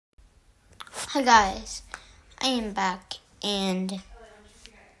Hi guys, I am back and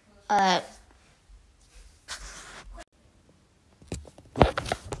hi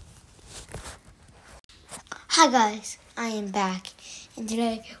guys, I am back and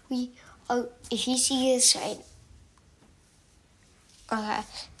today if you see this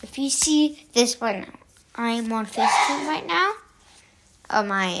if you see this right now, I am on FaceTime right now.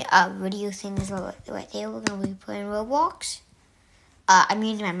 My video thing is right there. We're gonna be playing Roblox. I'm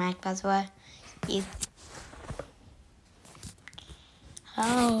using my mic, by the way.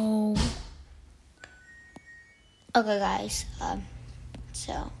 Oh. Okay, guys.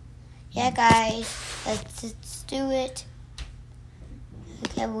 So, yeah, guys, let's do it.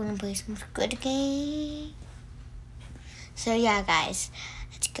 Okay, we're gonna play some Squid Game. So, yeah, guys,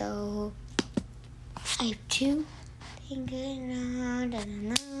 let's go. I have two.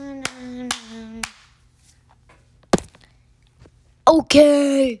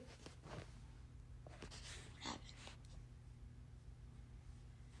 Okay.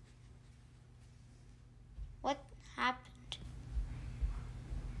 What happened?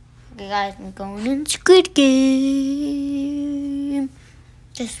 Okay, guys, I'm going in Squid Game.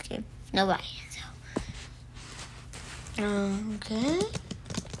 This game, nobody. Okay.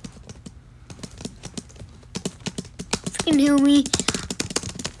 If you can hear me,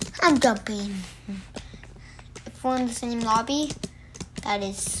 I'm jumping. If we're in the same lobby, that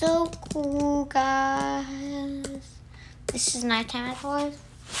is so cool, guys. This is nighttime at 4.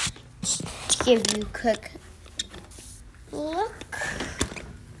 Just to give you a quick look.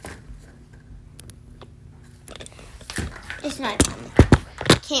 It's nighttime.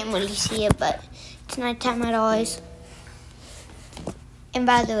 Can't really see it, but it's nighttime at always. And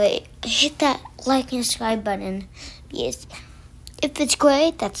by the way, hit that like and subscribe button, because if it's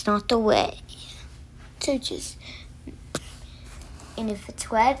gray, that's not the way. So and if it's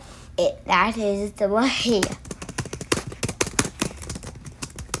red, that is the way.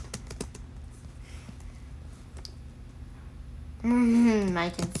 I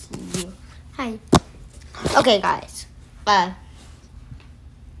can see you. Hi. Okay, guys.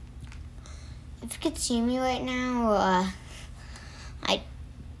 If you could see me right now,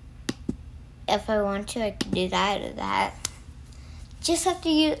 if I want to, I can do that or that. Just have to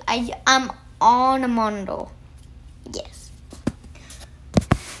use. I'm on a monitor. Yes.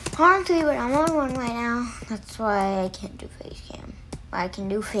 On 3, but I'm on 1 right now. That's why I can't do face cam. I can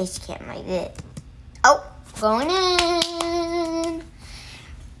do face cam like this. Oh, going in.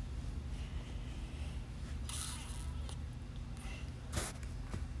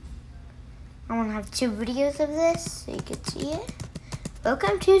 I want to have 2 videos of this so you can see it.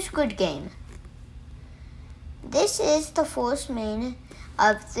 Welcome to Squid Game. This is the first main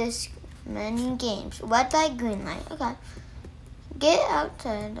of this many games. Red light, green light. Okay. Get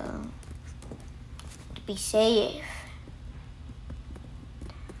outside to be safe.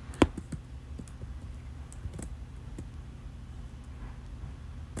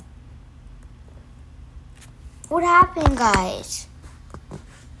 What happened, guys?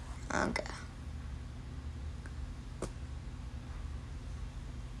 Okay.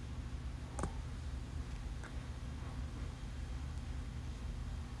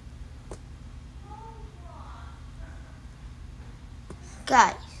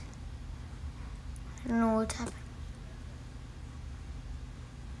 Guys, I don't know what's happening.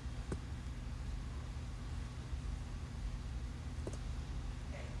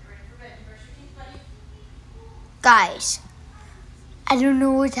 Guys, I don't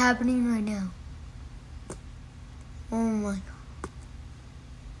know what's happening right now. Oh my God.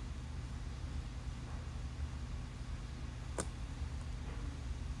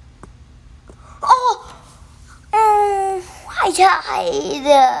 I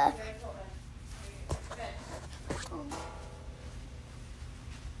died.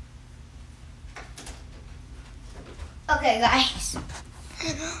 Okay, guys.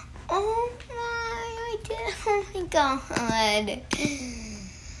 Oh my God.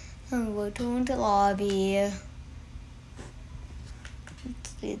 I'm going to the lobby.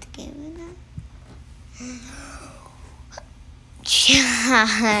 Let's leave the game in there.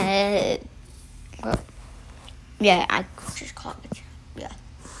 Yeah, I just called it. Yeah.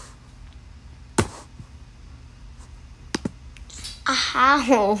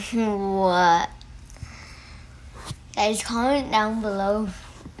 How? What? Guys, comment down below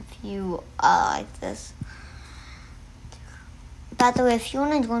if you like this. By the way, if you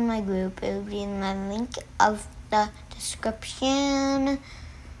want to join my group, it will be in the link of the description.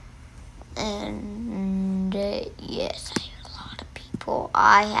 And yes, I have a lot of people.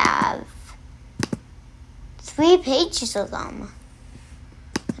 I have 3 pages of them.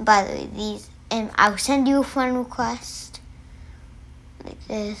 By the way, and I'll send you a friend request like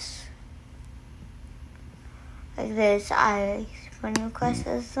this. Like this, I friend request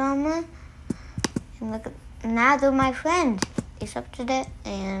someone, and look, now they're my friend. It's up to date,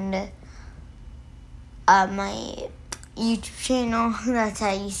 and my YouTube channel, that's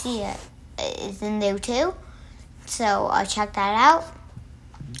how you see it, is in there too. So check that out.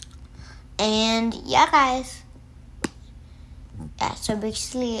 And yeah, guys. Yeah, so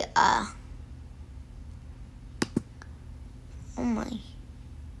basically, oh my.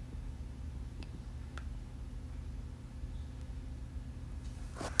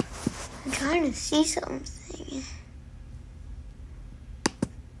 I'm trying to see something.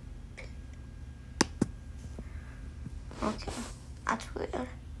 Okay, that's weird.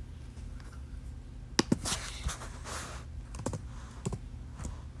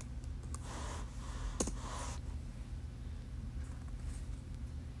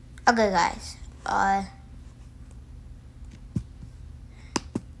 Okay, guys.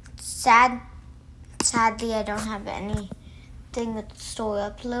 Sadly, I don't have anything with the story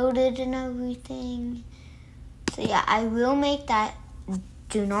uploaded and everything. So yeah, I will make that.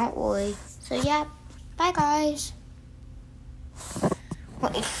 Do not worry. So yeah, bye, guys.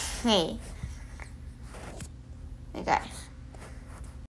 Wait.